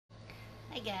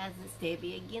Hey guys, it's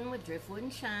Debbie again with Driftwood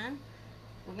and Shine.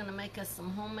 We're going to make us some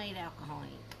homemade alcohol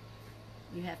ink.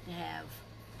 You have to have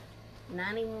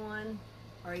 91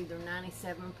 or either 97%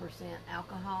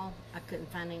 alcohol. I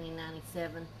couldn't find any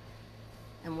 97,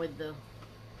 and with the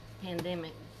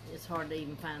pandemic it's hard to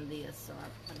even find this, so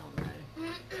I don't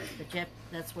know. But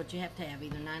that's what you have to have,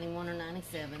 either 91 or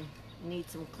 97. You need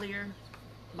some clear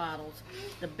bottles.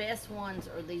 The best ones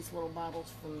are these little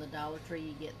bottles from the Dollar Tree.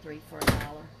 You get 3 for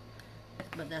 $1.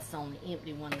 But that's the only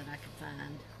empty one that I could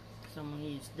find. So I'm going to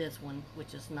use this one,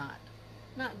 which is not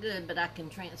good, but I can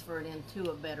transfer it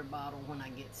into a better bottle when I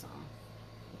get some.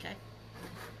 Okay?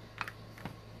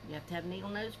 You have to have needle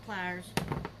nose pliers.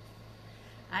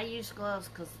 I use gloves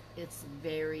because it's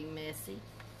very messy.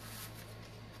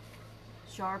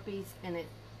 Sharpies, and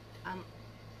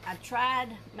I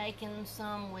tried making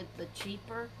some with the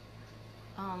cheaper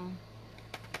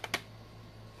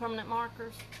permanent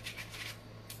markers.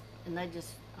 And they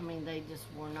just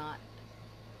were not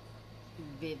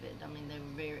vivid. I mean, they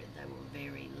were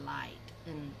very light.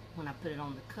 And when I put it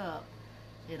on the cup,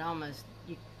 it almost,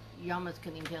 you almost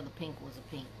couldn't even tell the pink was a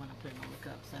pink when I put it on the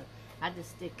cup. So I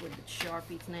just stick with the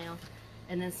Sharpies now.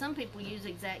 And then some people use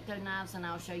X-Acto knives, and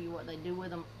I'll show you what they do with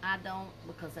them. I don't,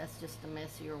 because that's just a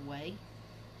messier way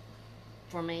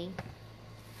for me.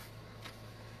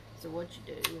 So what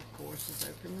you do, of course, is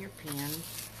open your pen.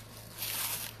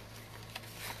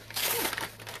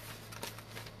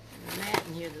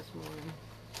 In here this morning,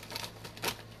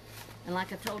 and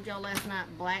like I told y'all last night,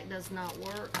 black does not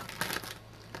work.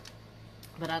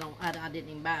 But I didn't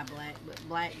even buy black, but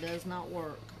black does not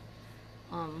work.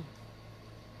 I'm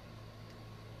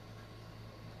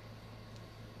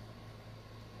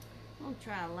gonna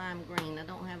try a lime green. I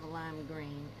don't have a lime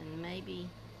green, and maybe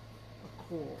a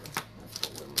coral. That's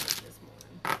what we'll make this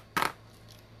morning.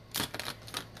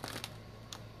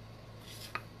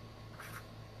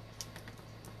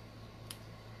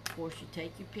 Of course, you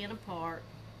take your pen apart,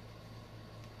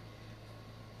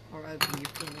 or open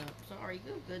your pen up. Sorry,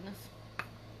 good goodness.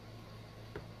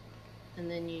 And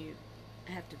then you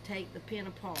have to take the pen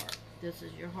apart. This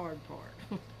is your hard part.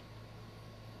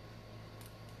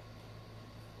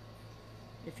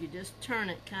 If you just turn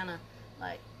it kind of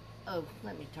like, oh,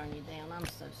 let me turn you down. I'm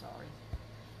so sorry.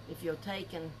 If you'll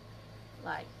take and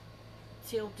like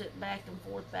tilt it back and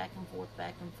forth, back and forth,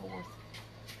 back and forth,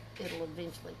 it'll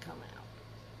eventually come out.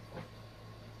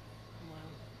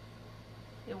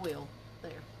 It will.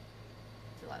 There.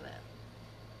 See, like that.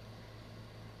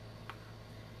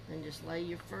 Then just lay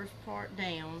your first part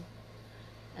down.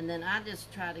 And then I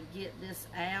just try to get this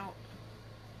out.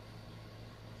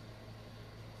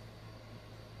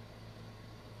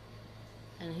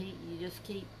 And you just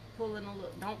keep pulling a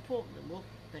little. Don't pull. Well,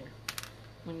 there.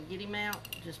 When you get him out,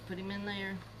 just put him in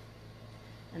there.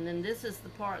 And then this is the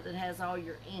part that has all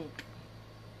your ink.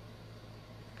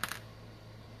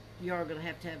 You are going to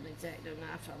have an X-Acto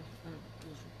knife. I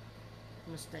was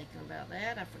mistaken about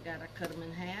that. I forgot I cut them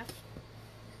in half.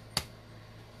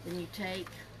 Then you take,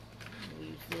 I'll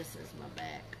use this as my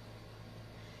back.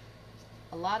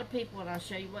 A lot of people, and I'll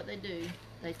show you what they do,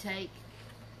 they take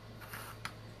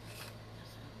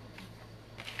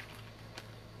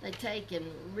and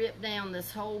rip down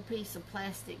this whole piece of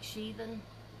plastic sheathing,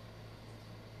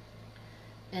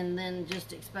 and then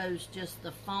just expose just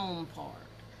the foam part.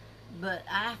 But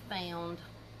I found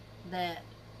that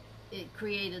it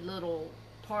created little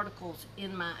particles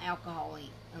in my alcohol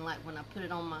ink, and like when I put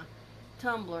it on my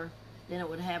tumbler, then it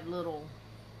would have little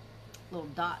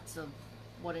dots of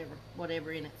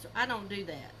whatever in it. So I don't do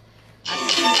that.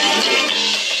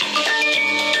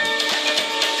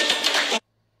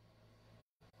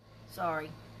 Sorry.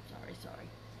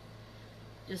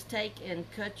 Just take and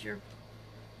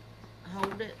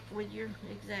hold it with your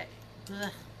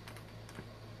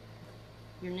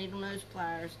your needle nose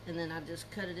pliers, and then I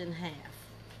just cut it in half.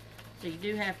 So you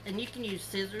do have, and you can use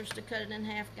scissors to cut it in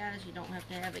half, guys. You don't have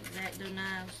to have X-Acto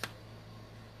knives.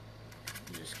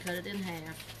 You just cut it in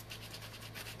half.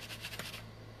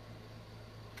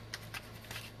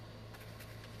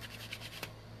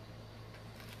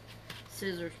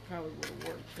 Scissors probably would have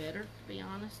worked better, to be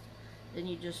honest. Then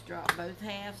you just drop both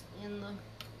halves in the,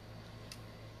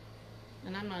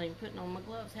 and I'm not even putting on my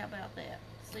gloves. How about that?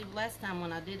 See, last time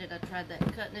when I did it, I tried that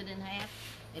cutting it in half,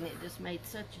 and it just made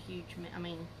such a huge mess. I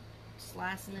mean,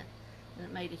 slicing it, and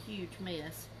it made a huge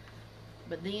mess.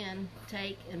 But then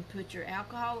take and put your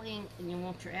alcohol ink, and you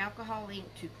want your alcohol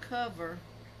ink to cover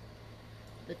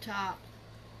the top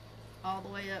all the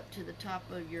way up to the top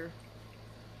of your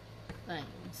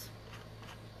things.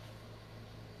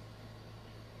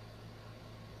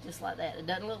 Just like that. It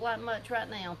doesn't look like much right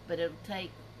now, but it'll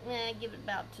take give it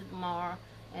about to tomorrow,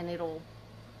 and it'll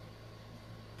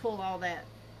pull all that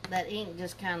ink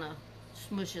just kind of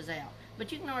smushes out.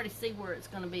 But you can already see where it's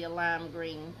going to be a lime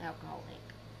green alcohol ink.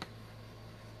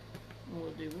 And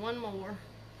we'll do one more.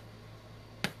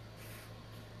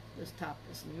 This top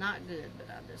is not good, but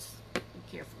I just be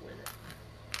careful with it.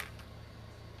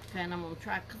 Okay, and I'm going to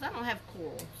try, because I don't have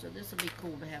coral, so this will be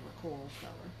cool to have a coral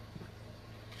color.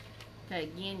 Okay,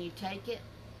 again, you take it,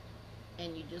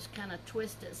 and you just kind of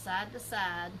twist it side to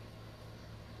side.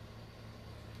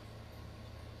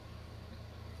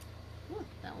 Ooh,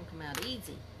 that one come out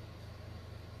easy.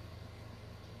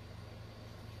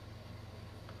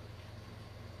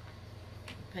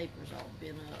 The paper's all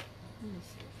bent up. Let me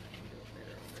see if I can do it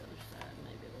better on the other side.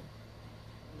 Maybe it'll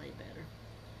lay better.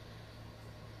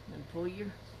 Then pull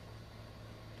your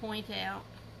point out.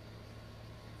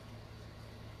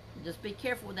 Just be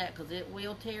careful with that because it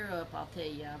will tear up. I'll tell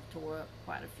you, I've tore up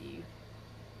quite a few.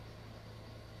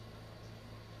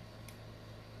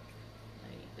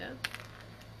 There you go.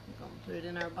 We're going to put it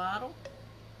in our bottle.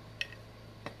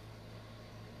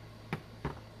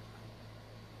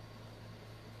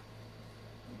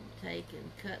 Take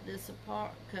and cut this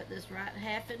apart, cut this right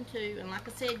half in two. And like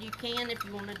I said, you can, if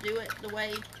you want to do it the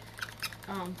way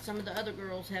some of the other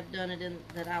girls have done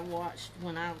it that I watched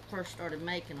when I first started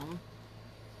making them,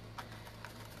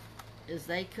 is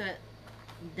they cut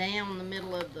down the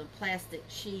middle of the plastic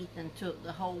sheath and took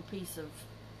the whole piece of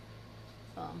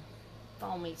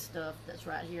foamy stuff that's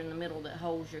right here in the middle that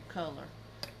holds your color.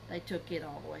 They took it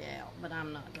all the way out, but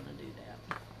I'm not going to do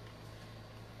that.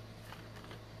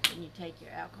 And you take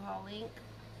your alcohol ink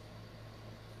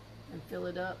and fill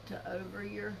it up to over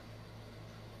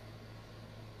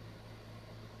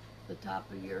the top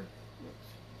of your, oops.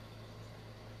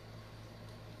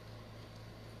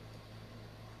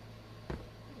 There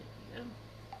you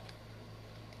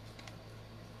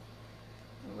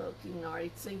go. Look, you can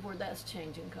already see where that's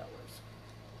changing colors.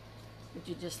 But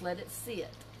you just let it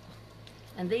sit.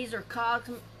 And these are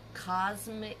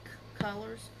cosmic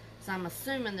colors. So I'm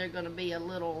assuming they're going to be a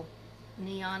little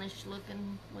neonish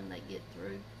looking when they get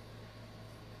through.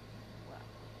 Wow.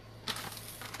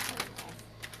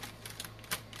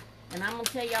 And I'm going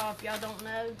to tell y'all, if y'all don't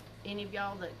know, any of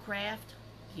y'all that craft,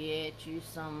 get you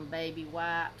some baby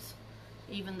wipes.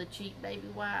 Even the cheap baby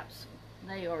wipes,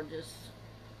 they are just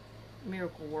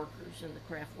miracle workers in the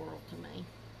craft world to me.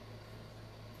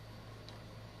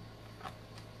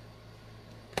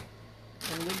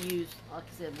 And we use, like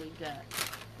I said, we got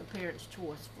the Parents'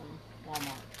 Choice from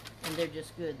Walmart, and they're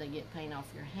just good. They get paint off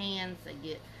your hands. They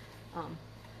get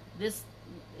this.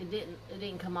 It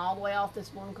didn't come all the way off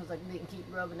this one because I didn't keep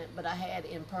rubbing it, but I had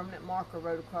in permanent marker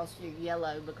wrote across here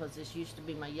yellow because this used to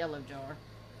be my yellow jar.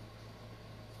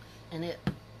 And it,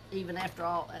 even after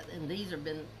all, and these have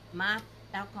been, my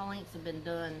alcohol inks have been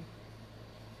done,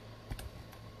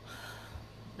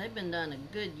 they've been done a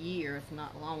good year, if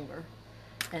not longer.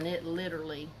 And it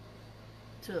literally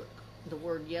took the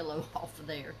word yellow off of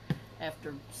there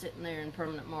after sitting there in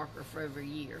permanent marker for over a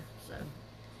year. So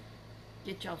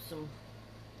get y'all some,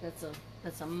 that's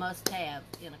a must-have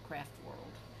in a craft world.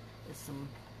 Is some,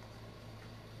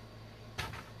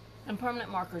 and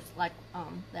permanent markers like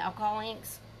the alcohol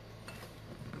inks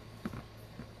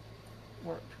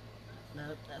worked.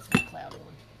 No, that's my cloudy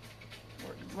one.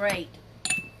 Worked great.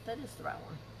 That is the right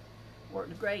one.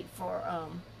 Worked great for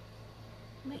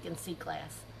making sea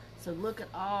glass. So look at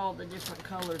all the different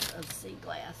colors of sea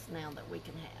glass now that we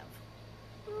can have.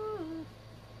 Ooh.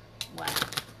 Wow.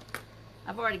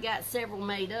 I've already got several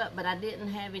made up, but I didn't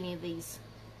have any of these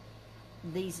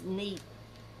neat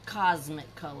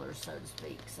cosmic colors, so to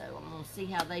speak. So I'm going to see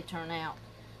how they turn out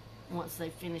once they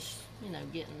finish, you know,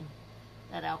 getting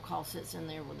that alcohol sits in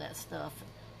there with that stuff.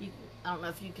 I don't know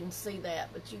if you can see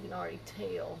that, but you can already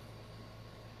tell.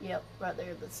 Yep, right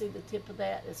there. See the tip of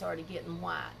that? It's already getting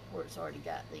white where it's already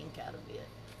got the ink out of it.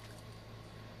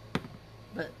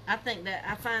 But I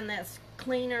find that's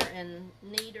cleaner and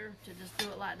neater to just do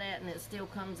it like that, and it still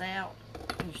comes out.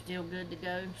 You're still good to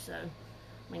go. So,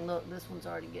 I mean, look, this one's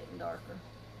already getting darker.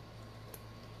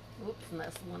 Whoops, and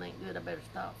that's the one ain't good. I better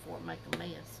stop before it make a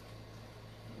mess.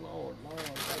 Lord,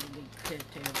 that would be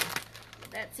terrible.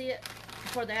 But that's it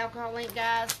for the alcohol ink,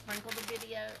 guys. Sprinkle the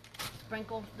video,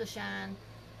 sprinkle the shine.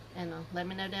 And let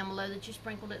me know down below that you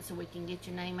sprinkled it so we can get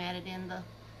your name added in the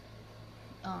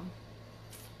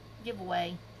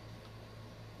giveaway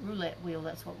roulette wheel.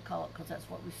 That's what we call it because that's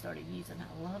what we started using.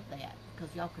 I love that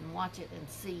because y'all can watch it and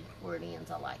see where it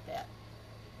ends. I like that.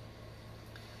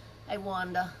 Hey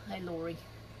Wanda. Hey Lori.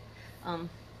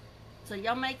 So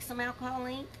y'all make some alcohol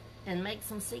ink and make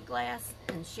some sea glass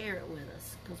and share it with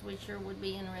us, because we sure would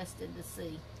be interested to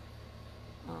see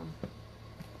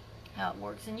how it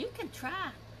works. And you can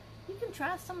try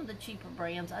some of the cheaper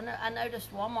brands. I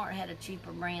noticed Walmart had a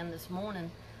cheaper brand this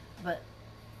morning, but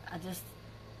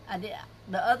I did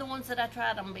the other ones that I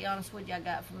tried, I'm gonna be honest with you, I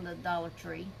got from the Dollar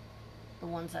Tree, the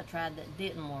ones I tried that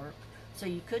didn't work. So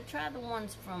you could try the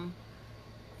ones from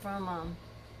Walmart,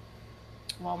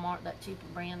 that cheaper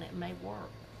brand, that may work.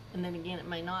 And then again, it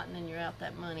may not, and then you're out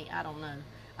that money. I don't know.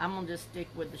 I'm going to just stick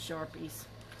with the Sharpies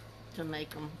to make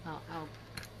them. I'll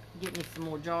get me some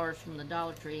more jars from the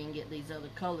Dollar Tree and get these other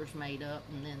colors made up,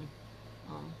 and then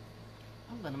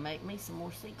I'm going to make me some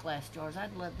more sea glass jars.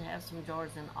 I'd love to have some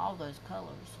jars in all those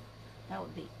colors. That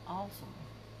would be awesome.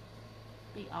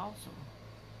 Be awesome.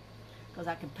 Because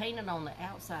I could paint it on the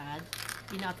outside.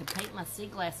 You know, I could paint my sea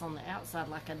glass on the outside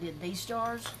like I did these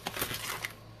jars.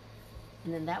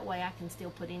 And then that way I can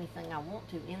still put anything I want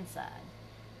to inside.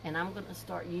 And I'm going to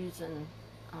start using,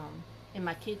 in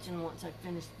my kitchen, once I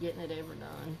finish getting it ever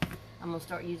done, I'm going to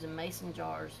start using mason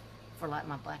jars for like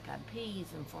my black-eyed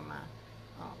peas and for my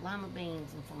lima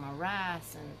beans and for my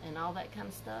rice and all that kind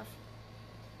of stuff.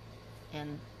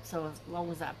 And so as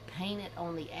long as I paint it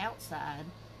on the outside,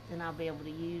 then I'll be able to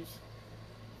use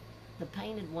the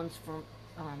painted ones for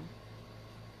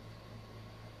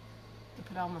to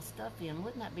put all my stuff in.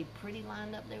 Wouldn't that be pretty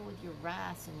lined up there with your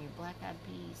rice and your black-eyed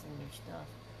peas and your stuff?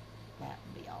 That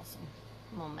would be awesome.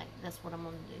 That's what I'm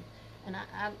gonna do. And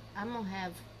I'm gonna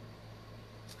have,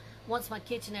 once my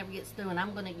kitchen ever gets through, and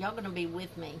y'all gonna be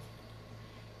with me.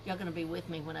 Y'all gonna be with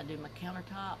me when I do my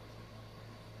countertop.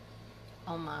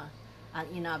 On my, I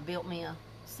built me a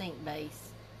sink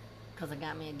base because I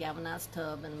got me a galvanized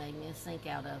tub and made me a sink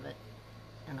out of it.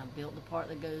 And I built the part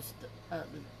that goes,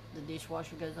 the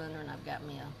dishwasher goes under, and I've got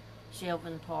me a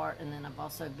shelving part, and then I've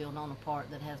also built on a part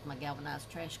that has my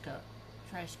galvanized trash can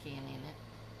in it.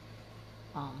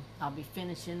 I'll be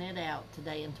finishing it out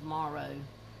today and tomorrow.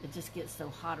 It just gets so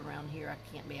hot around here, I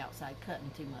can't be outside cutting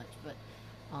too much, but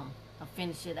I'll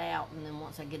finish it out, and then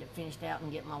once I get it finished out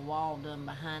and get my wall done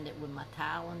behind it with my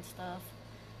tile and stuff,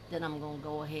 then I'm going to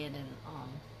go ahead and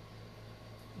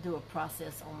do a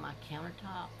process on my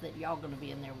countertop that y'all going to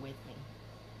be in there with me.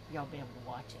 Y'all be able to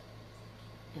watch it.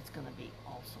 It's going to be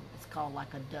awesome. It's called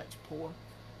like a Dutch pour.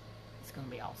 It's going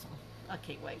to be awesome. I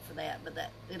can't wait for that, but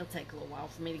it'll take a little while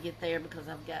for me to get there because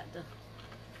I've got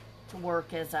to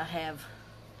work as I have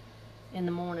in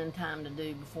the morning time to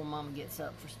do before Mama gets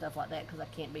up for stuff like that, because I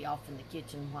can't be off in the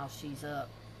kitchen while she's up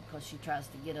because she tries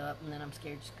to get up and then I'm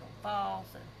scared she's going to fall.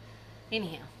 So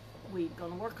anyhow, we're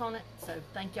going to work on it. So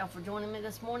thank y'all for joining me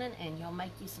this morning, and y'all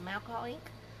make you some alcohol ink,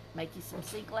 make you some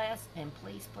sea glass, and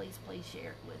please, please, please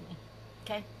share it with me.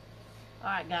 Okay? All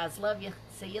right, guys. Love you.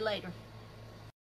 See you later.